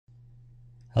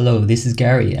Hello, this is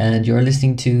Gary, and you're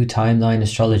listening to Timeline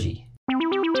Astrology.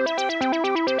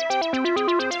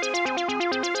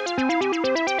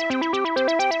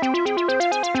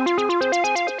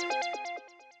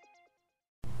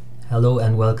 Hello,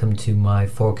 and welcome to my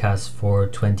forecast for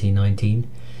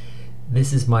 2019.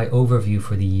 This is my overview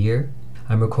for the year.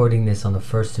 I'm recording this on the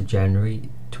 1st of January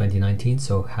 2019,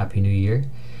 so Happy New Year.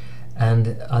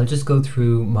 And I'll just go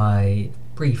through my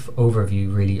brief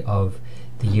overview, really, of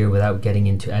the year without getting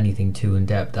into anything too in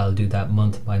depth. I'll do that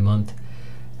month by month,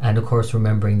 and of course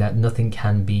remembering that nothing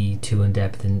can be too in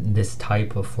depth in this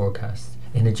type of forecast.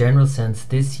 In a general sense,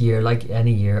 this year, like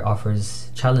any year,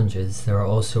 offers challenges. There are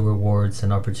also rewards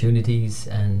and opportunities,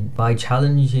 and by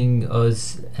challenging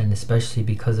us, and especially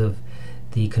because of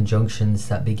the conjunctions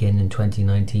that begin in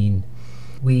 2019,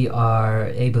 we are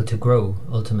able to grow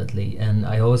ultimately. And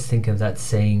I always think of that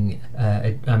saying,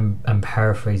 I'm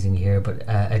paraphrasing here, but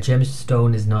a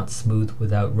gemstone is not smooth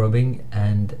without rubbing,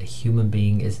 and a human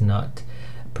being is not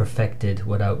perfected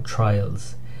without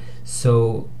trials.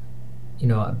 So,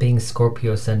 being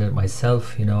Scorpio ascendant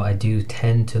myself, I do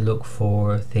tend to look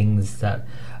for things that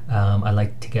I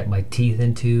like to get my teeth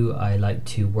into. I like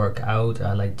to work out.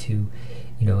 I like to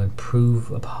improve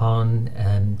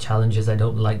upon challenges. I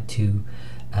don't like to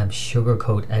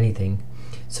sugarcoat anything.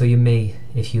 So you may,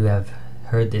 if you have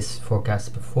heard this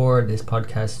forecast before, this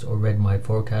podcast, or read my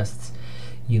forecasts,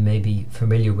 you may be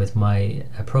familiar with my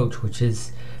approach, which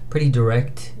is pretty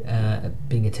direct,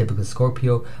 being a typical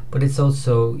Scorpio, but it's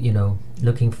also,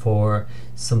 looking for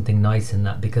something nice in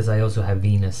that, because I also have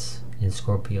Venus in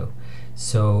Scorpio.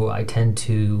 So I tend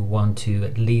to want to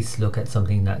at least look at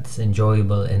something that's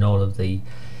enjoyable in all of the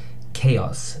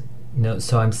chaos.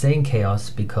 So I'm saying chaos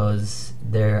because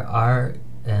there are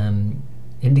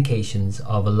indications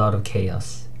of a lot of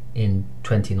chaos in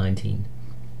 2019.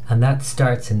 And that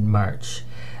starts in March,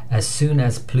 as soon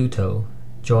as Pluto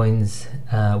joins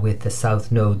with the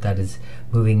South Node that is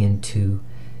moving into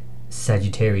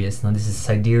Sagittarius. Now this is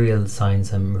sidereal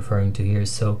signs I'm referring to here.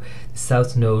 So the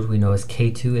South Node, we know as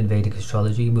Ketu in Vedic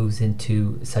astrology, moves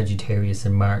into Sagittarius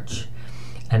in March,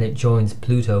 and it joins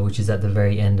Pluto, which is at the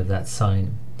very end of that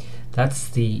sign. That's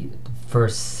the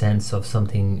first sense of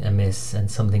something amiss and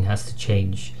something has to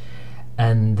change.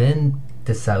 And then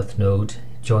the South Node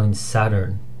joins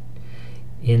Saturn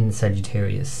in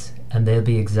Sagittarius, and they'll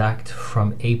be exact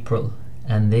from April,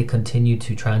 and they continue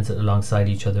to transit alongside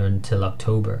each other until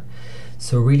October.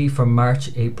 So really from March,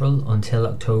 April until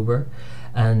October.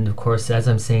 And of course, as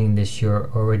I'm saying this,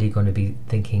 you're already going to be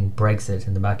thinking Brexit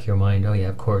in the back of your mind. Oh yeah,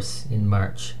 of course, in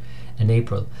March and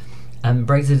April. And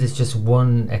Brexit is just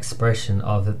one expression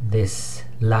of this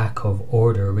lack of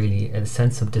order, really, a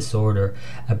sense of disorder,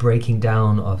 a breaking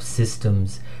down of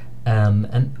systems,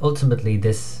 and ultimately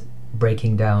this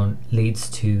breaking down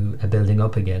leads to a building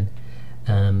up again,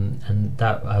 and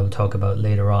that I will talk about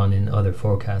later on in other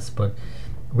forecasts. But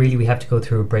really we have to go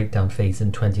through a breakdown phase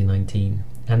in 2019,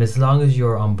 and as long as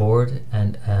you're on board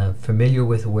and familiar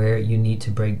with where you need to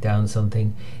break down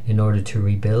something in order to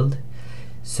rebuild,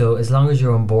 so as long as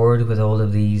you're on board with all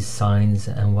of these signs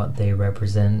and what they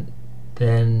represent,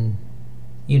 then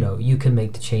you can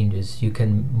make the changes. You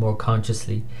can more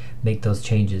consciously make those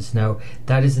changes. Now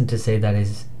that isn't to say that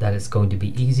it's going to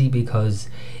be easy, because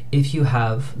if you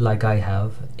have, like I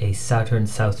have, a Saturn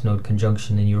South Node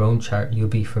conjunction in your own chart, you'll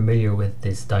be familiar with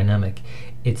this dynamic.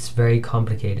 It's very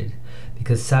complicated,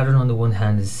 because Saturn on the one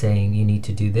hand is saying you need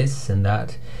to do this and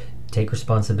that, take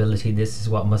responsibility, this is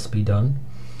what must be done.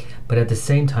 But at the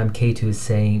same time, Ketu is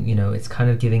saying, it's kind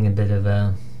of giving a bit of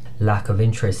a lack of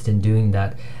interest in doing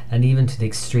that, and even to the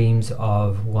extremes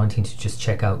of wanting to just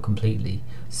check out completely.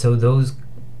 So those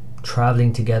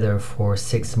traveling together for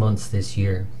 6 months this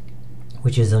year,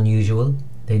 which is unusual.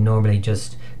 They normally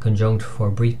just conjunct for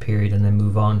a brief period and then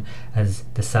move on. As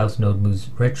the South Node moves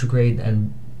retrograde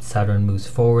and Saturn moves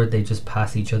forward, they just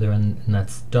pass each other and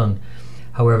that's done.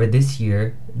 However, this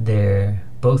year they're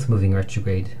both moving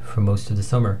retrograde for most of the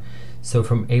summer. So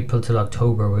from April till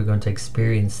October, we're going to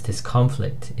experience this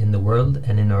conflict in the world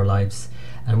and in our lives,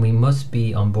 and we must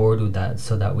be on board with that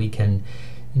so that we can,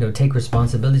 take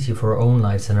responsibility for our own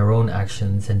lives and our own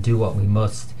actions and do what we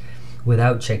must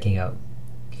without checking out.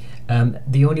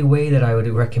 The only way that I would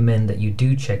recommend that you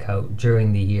do check out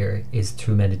during the year is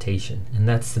through meditation, and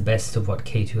that's the best of what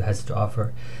Ketu has to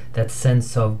offer. That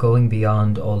sense of going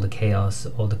beyond all the chaos,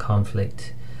 all the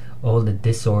conflict, all the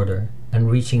disorder, and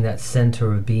reaching that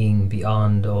center of being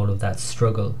beyond all of that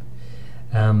struggle.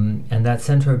 And that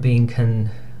center of being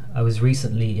I was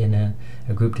recently in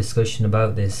a group discussion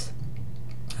about this,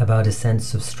 about a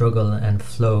sense of struggle and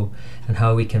flow, and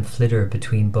how we can flitter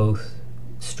between both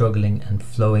struggling and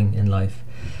flowing in life.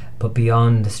 But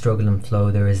beyond the struggle and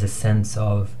flow, there is a sense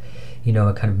of,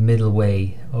 a kind of middle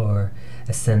way, or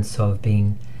a sense of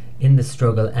being in the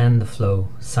struggle and the flow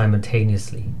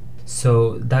simultaneously.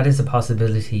 So that is a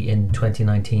possibility in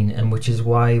 2019, and which is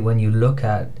why when you look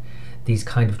at these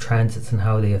kind of transits and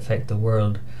how they affect the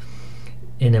world,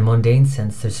 in a mundane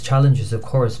sense, there's challenges, of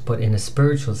course, but in a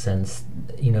spiritual sense,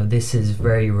 this is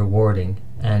very rewarding.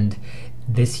 And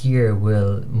this year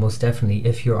will most definitely,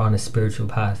 if you're on a spiritual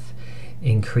path,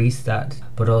 increase that,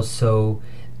 but also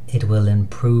it will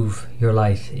improve your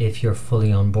life if you're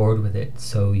fully on board with it.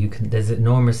 So there's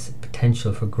enormous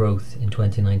potential for growth in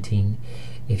 2019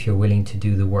 if you're willing to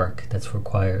do the work that's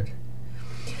required.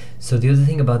 So the other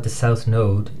thing about the South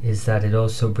Node is that it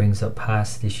also brings up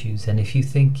past issues. And if you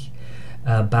think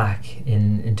back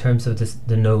in terms of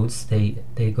the nodes, they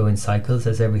go in cycles,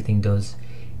 as everything does.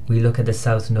 We look at the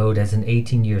South Node as an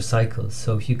 18-year cycle.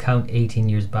 So if you count 18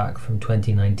 years back from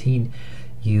 2019,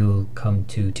 you'll come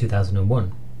to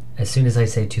 2001. As soon as I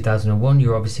say 2001,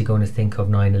 you're obviously going to think of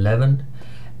 9/11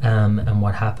 and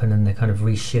what happened, and the kind of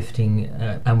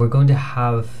reshifting. And we're going to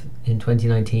have in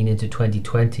 2019 into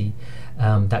 2020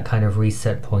 that kind of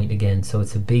reset point again. So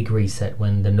it's a big reset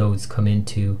when the nodes come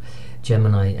into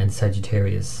Gemini and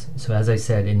Sagittarius. So as I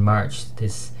said, in March,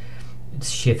 this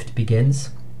shift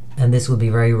begins. And this will be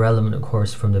very relevant, of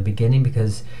course, from the beginning,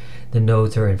 because the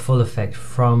nodes are in full effect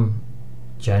from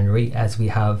January, as we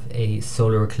have a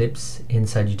solar eclipse in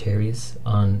Sagittarius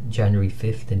on January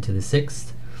 5th into the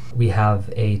 6th. We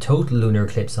have a total lunar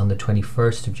eclipse on the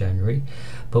 21st of January,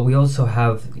 but we also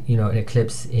have, an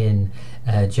eclipse in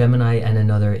Gemini and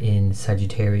another in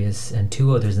Sagittarius, and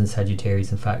two others in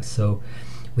Sagittarius, in fact. So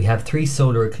we have 3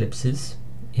 solar eclipses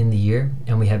in the year,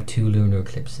 and we have 2 lunar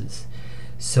eclipses.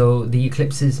 So the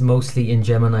eclipses, mostly in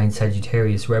Gemini and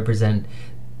Sagittarius, represent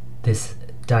this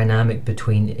dynamic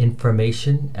between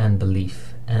information and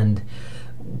belief. And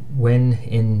when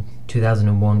in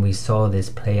 2001 we saw this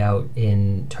play out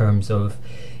in terms of,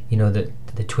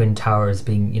 the twin towers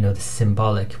being, the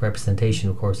symbolic representation,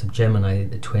 of course, of Gemini,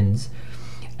 the twins,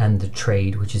 and the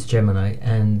trade, which is Gemini,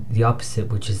 and the opposite,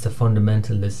 which is the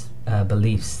fundamentalist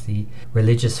beliefs, the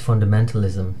religious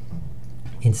fundamentalism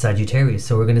in Sagittarius.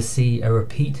 So we're going to see a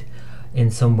repeat in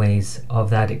some ways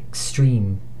of that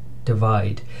extreme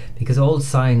divide, because all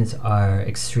signs are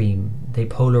extreme. They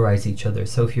polarize each other.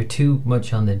 So if you're too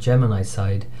much on the Gemini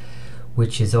side,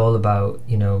 which is all about,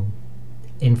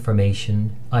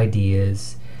 information,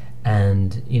 ideas,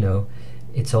 and,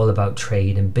 it's all about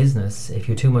trade and business. If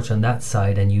you're too much on that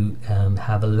side and you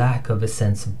have a lack of a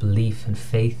sense of belief and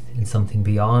faith in something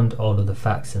beyond all of the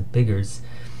facts and figures,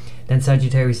 then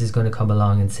Sagittarius is going to come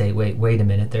along and say, wait a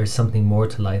minute, there's something more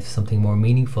to life, something more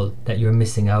meaningful that you're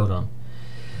missing out on.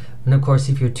 And of course,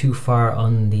 if you're too far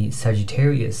on the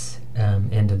Sagittarius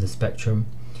end of the spectrum,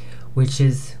 which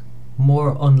is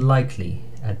more unlikely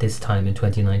at this time in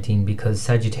 2019, because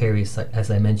Sagittarius, as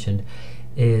I mentioned,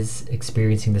 is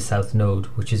experiencing the South Node,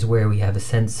 which is where we have a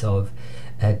sense of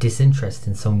disinterest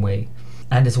in some way,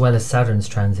 and as well as Saturn's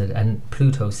transit and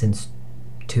Pluto since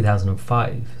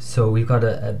 2005. So we've got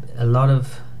a lot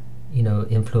of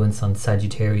influence on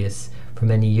Sagittarius for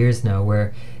many years now,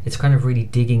 where it's kind of really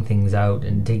digging things out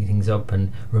and digging things up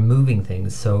and removing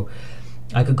things. So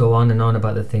I could go on and on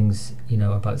about the things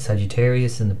about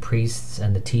Sagittarius and the priests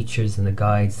and the teachers and the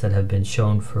guides that have been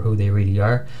shown for who they really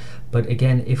are. But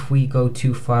again, if we go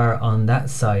too far on that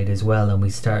side as well, and we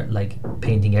start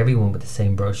painting everyone with the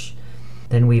same brush,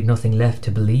 then we have nothing left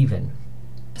to believe in.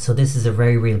 So this is a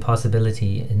very real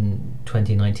possibility in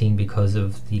 2019 because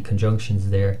of the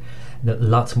conjunctions there.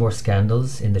 Lots more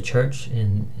scandals in the church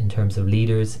in terms of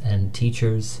leaders and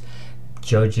teachers,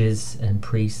 judges and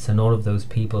priests and all of those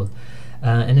people.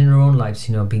 And in our own lives,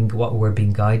 being what we're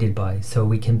being guided by. So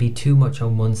we can be too much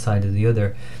on one side or the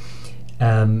other.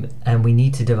 And we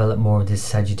need to develop more of this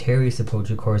Sagittarius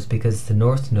approach, of course, because the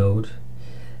North Node,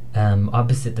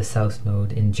 opposite the South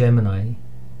Node in Gemini,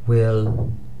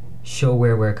 will show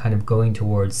where we're kind of going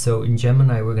towards. So in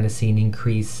Gemini, we're going to see an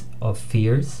increase of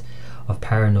fears, of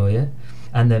paranoia,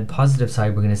 and the positive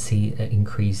side, we're going to see an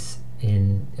increase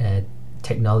in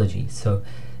technology. So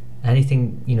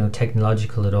anything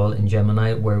technological at all in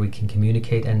Gemini where we can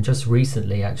communicate. And just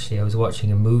recently, actually, I was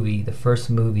watching a movie, the first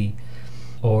movie,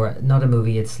 or not a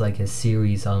movie, it's like a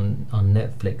series on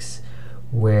Netflix,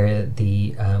 where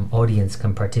the audience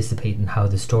can participate in how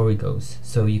the story goes.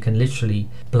 So you can literally,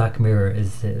 Black Mirror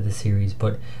is the series,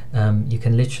 but you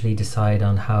can literally decide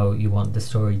on how you want the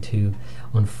story to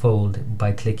unfold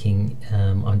by clicking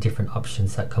on different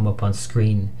options that come up on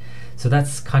screen. So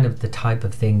that's kind of the type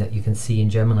of thing that you can see in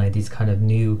Gemini, these kind of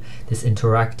this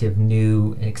interactive,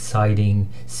 new, exciting,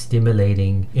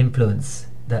 stimulating influence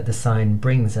that the sign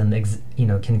brings, and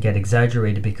can get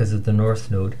exaggerated because of the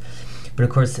North Node. But of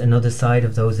course, another side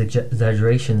of those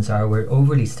exaggerations are we're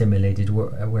overly stimulated,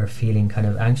 we're feeling kind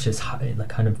of anxious,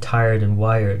 kind of tired and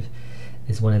wired,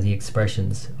 is one of the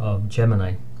expressions of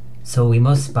Gemini. So we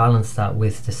must balance that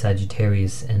with the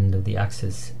Sagittarius end of the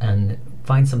axis and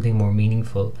find something more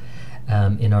meaningful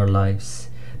in our lives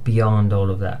beyond all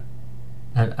of that.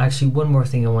 And actually, one more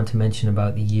thing I want to mention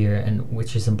about the year, and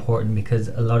which is important because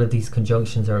a lot of these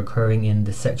conjunctions are occurring in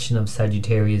the section of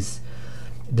Sagittarius,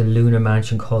 the lunar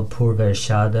mansion called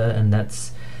Purvashada, and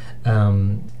that's a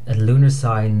lunar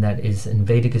sign that is in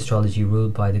Vedic astrology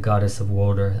ruled by the goddess of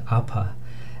water, Apa.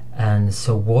 And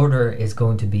so water is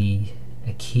going to be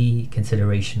a key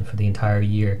consideration for the entire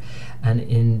year. And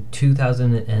in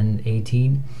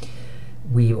 2018,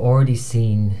 we've already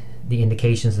seen the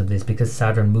indications of this because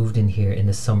Saturn moved in here in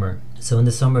the summer. So in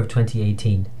the summer of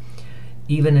 2018,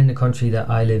 even in the country that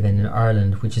I live in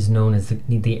Ireland, which is known as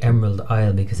the Emerald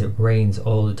Isle because it rains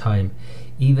all the time,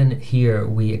 even here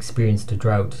we experienced a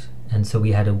drought, and so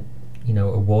we had a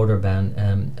water ban,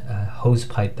 a hose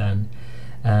pipe ban,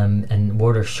 and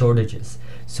water shortages.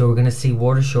 So we're going to see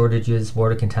water shortages,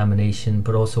 water contamination,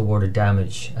 but also water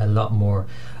damage a lot more.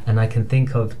 And I can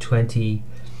think of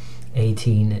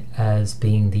 2018 as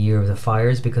being the year of the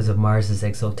fires because of Mars's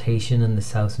exaltation and the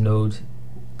South Node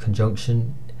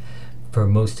conjunction for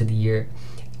most of the year.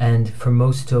 And for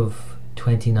most of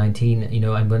 2019,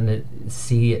 I'm going to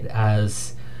see it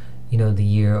as the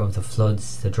year of the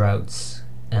floods, the droughts,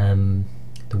 the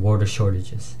water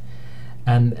shortages,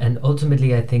 and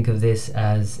ultimately I think of this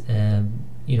as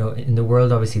in the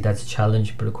world obviously that's a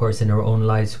challenge, but of course in our own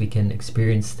lives we can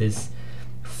experience this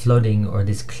flooding or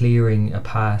this clearing a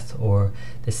path or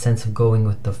this sense of going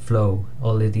with the flow.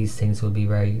 All of these things will be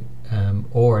very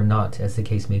or not, as the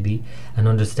case may be, and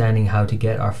understanding how to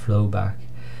get our flow back.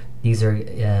 These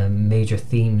are major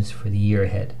themes for the year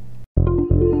ahead.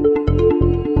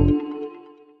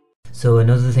 So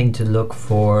another thing to look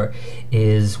for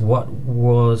is what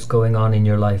was going on in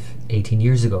your life 18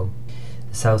 years ago.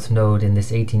 The South Node in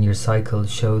this 18-year cycle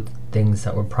showed things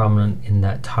that were prominent in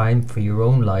that time for your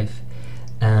own life,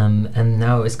 and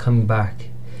now it's coming back.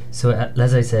 So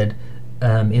as I said,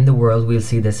 in the world we'll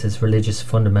see this as religious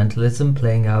fundamentalism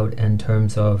playing out in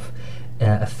terms of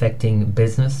affecting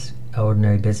business,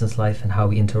 ordinary business life, and how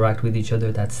we interact with each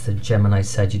other. That's the Gemini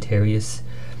Sagittarius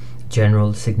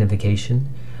general signification.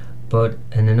 But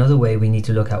in another way, we need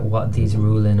to look at what these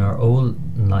rule in our own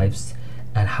lives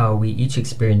and how we each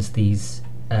experience these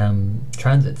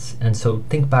transits. And so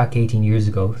think back 18 years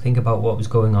ago, think about what was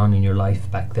going on in your life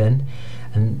back then,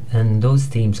 and those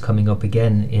themes coming up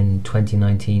again in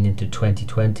 2019 into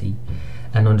 2020,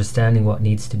 and understanding what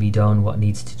needs to be done, what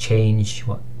needs to change.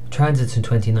 What transits in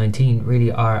 2019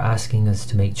 really are asking us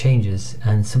to make changes,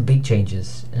 and some big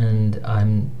changes, and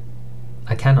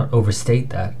I cannot overstate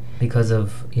that because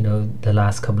of the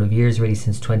last couple of years, really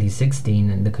since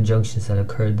 2016 and the conjunctions that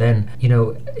occurred then.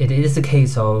 It is a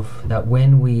case of that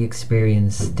when we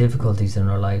experience difficulties in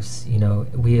our lives,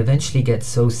 we eventually get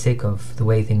so sick of the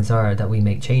way things are that we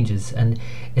make changes, and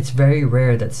it's very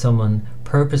rare that someone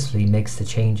purposely makes the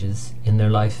changes in their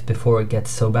life before it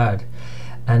gets so bad.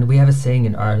 And we have a saying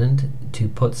in Ireland to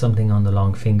put something on the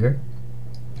long finger,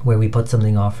 where we put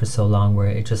something off for so long where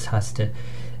it just has to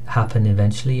happen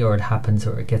eventually, or it happens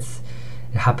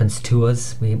to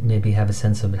us. We maybe have a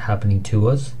sense of it happening to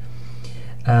us,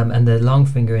 and the long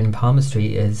finger in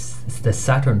palmistry is the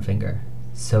Saturn finger.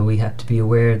 So we have to be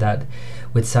aware that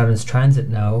with Saturn's transit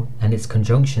now and its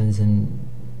conjunctions in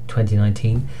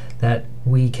 2019, that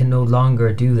we can no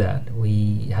longer do that.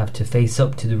 We have to face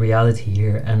up to the reality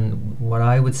here, and what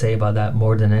I would say about that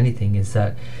more than anything is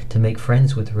that to make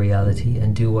friends with reality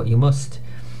and do what you must,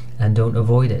 and don't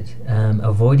avoid it.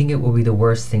 Avoiding it will be the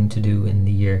worst thing to do in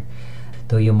the year,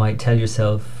 though you might tell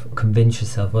yourself, convince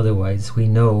yourself otherwise. We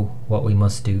know what we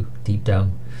must do deep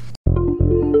down.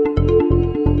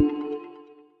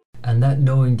 And that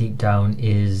knowing deep down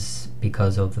is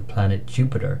because of the planet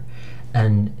Jupiter.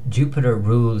 And Jupiter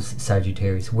rules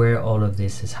Sagittarius, where all of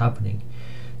this is happening.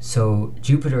 So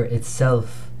Jupiter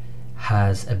itself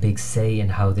has a big say in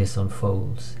how this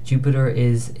unfolds. Jupiter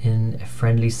is in a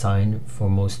friendly sign for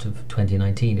most of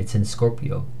 2019. It's in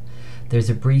Scorpio. There's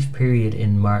a brief period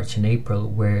in March and April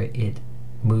where it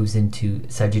moves into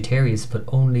Sagittarius, but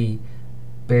only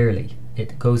barely.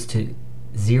 It goes to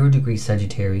 0 degrees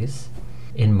Sagittarius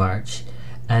in March,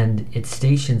 and it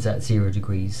stations at 0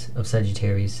 degrees of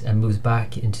Sagittarius and moves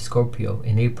back into Scorpio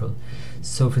in April.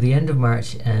 So for the end of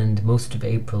March and most of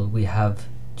April, we have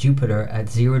Jupiter at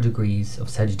 0 degrees of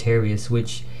Sagittarius,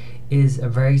 which is a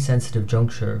very sensitive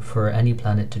juncture for any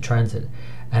planet to transit.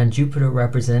 And Jupiter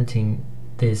representing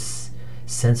this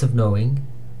sense of knowing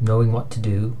what to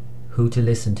do, who to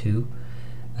listen to,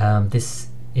 this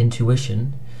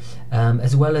intuition,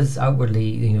 as well as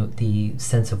outwardly, the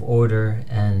sense of order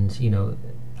and,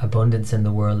 abundance in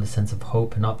the world, the sense of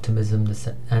hope and optimism,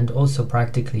 and also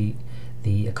practically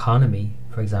the economy,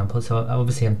 for example. So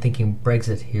obviously I'm thinking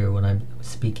Brexit here when I'm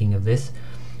speaking of this,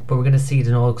 but we're going to see it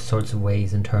in all sorts of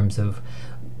ways in terms of,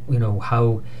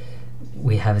 how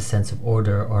we have a sense of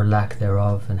order or lack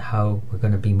thereof, and how we're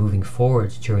going to be moving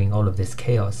forward during all of this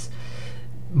chaos.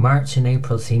 March and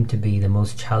April seem to be the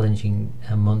most challenging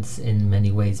months in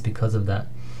many ways because of that,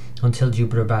 until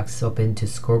Jupiter backs up into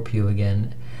Scorpio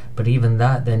again. But even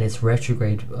that, then it's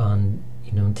retrograde on,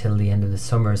 until the end of the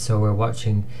summer. So we're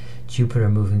watching Jupiter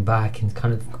moving back and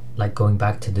kind of like going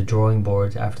back to the drawing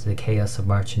board after the chaos of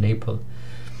March and April.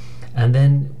 And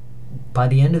then by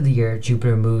the end of the year,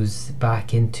 Jupiter moves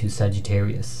back into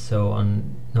Sagittarius, so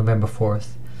on November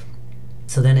 4th.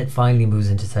 So then it finally moves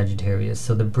into Sagittarius.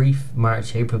 So the brief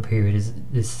March-April period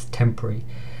is temporary.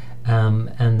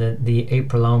 And the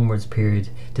April onwards period,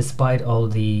 despite all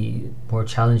the more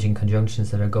challenging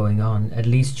conjunctions that are going on, at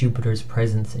least Jupiter's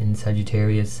presence in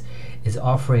Sagittarius is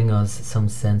offering us some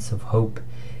sense of hope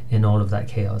in all of that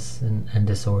chaos and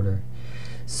disorder.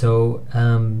 So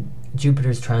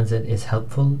Jupiter's transit is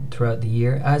helpful throughout the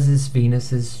year, as is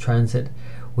Venus's transit,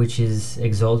 which is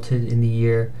exalted in the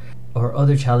year. Or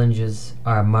other challenges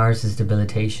are Mars's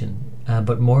debilitation,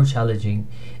 but more challenging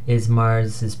is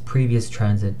Mars's previous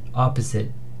transit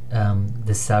opposite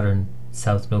the Saturn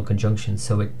South Node conjunction,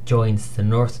 so it joins the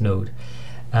North Node,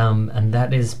 and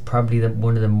that is probably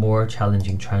one of the more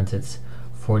challenging transits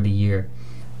for the year.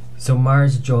 So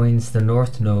Mars joins the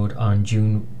North Node on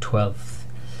June 12th,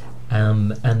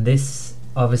 and this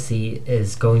obviously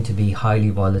is going to be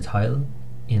highly volatile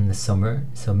in the summer.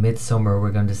 So midsummer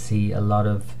we're going to see a lot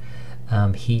of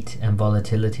heat and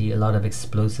volatility, a lot of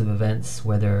explosive events,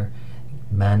 whether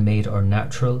man-made or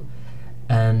natural,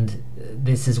 and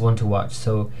this is one to watch.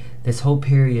 So this whole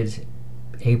period,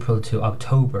 April to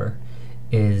October,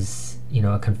 is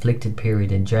a conflicted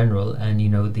period in general, and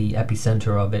the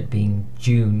epicenter of it being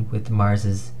June with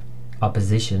Mars's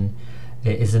opposition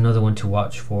is another one to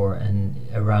watch for, and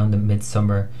around the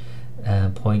midsummer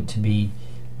point to be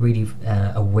really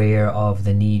aware of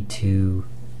the need to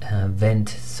vent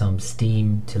some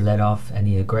steam, to let off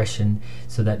any aggression,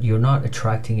 so that you're not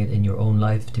attracting it in your own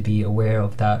life. To be aware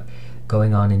of that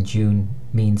going on in June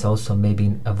means also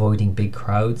maybe avoiding big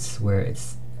crowds where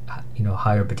it's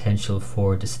higher potential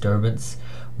for disturbance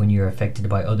when you're affected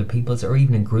by other people's, or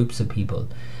even in groups of people.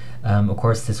 Of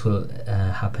course this will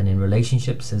happen in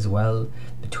relationships as well,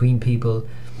 between people,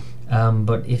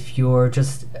 but if you're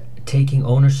just taking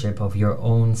ownership of your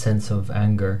own sense of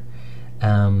anger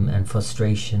and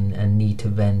frustration and need to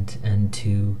vent and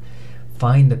to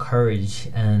find the courage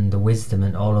and the wisdom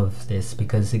in all of this,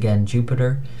 because again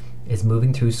Jupiter is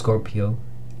moving through Scorpio,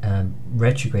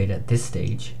 retrograde at this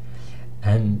stage,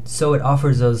 and so it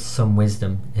offers us some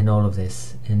wisdom in all of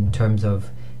this in terms of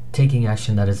taking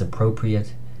action that is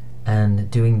appropriate and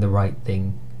doing the right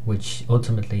thing, which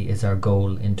ultimately is our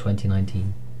goal in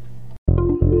 2019.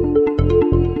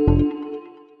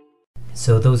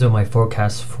 So those are my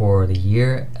forecasts for the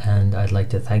year, and I'd like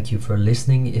to thank you for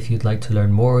listening. If you'd like to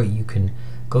learn more, you can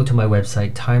go to my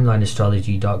website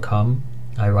timelineastrology.com.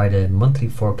 I write a monthly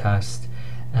forecast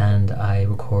and I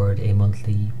record a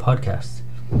monthly podcast.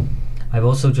 I've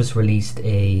also just released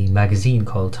a magazine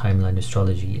called Timeline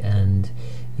Astrology, and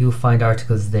you'll find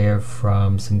articles there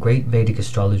from some great Vedic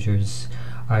astrologers,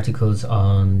 articles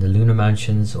on the lunar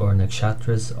mansions or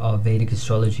nakshatras of Vedic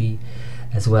astrology,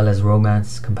 as well as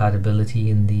romance compatibility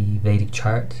in the Vedic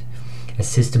chart, a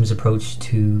systems approach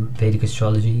to Vedic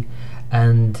astrology,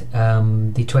 and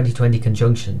the 2020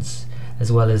 conjunctions,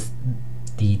 as well as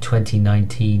the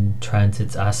 2019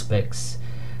 transits aspects,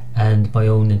 and my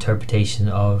own interpretation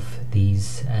of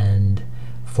these and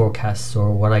forecasts,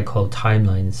 or what I call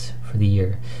timelines for the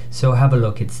year. So have a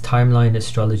look, it's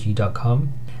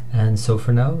timelineastrology.com. And so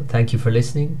for now, thank you for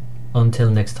listening. Until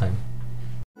next time.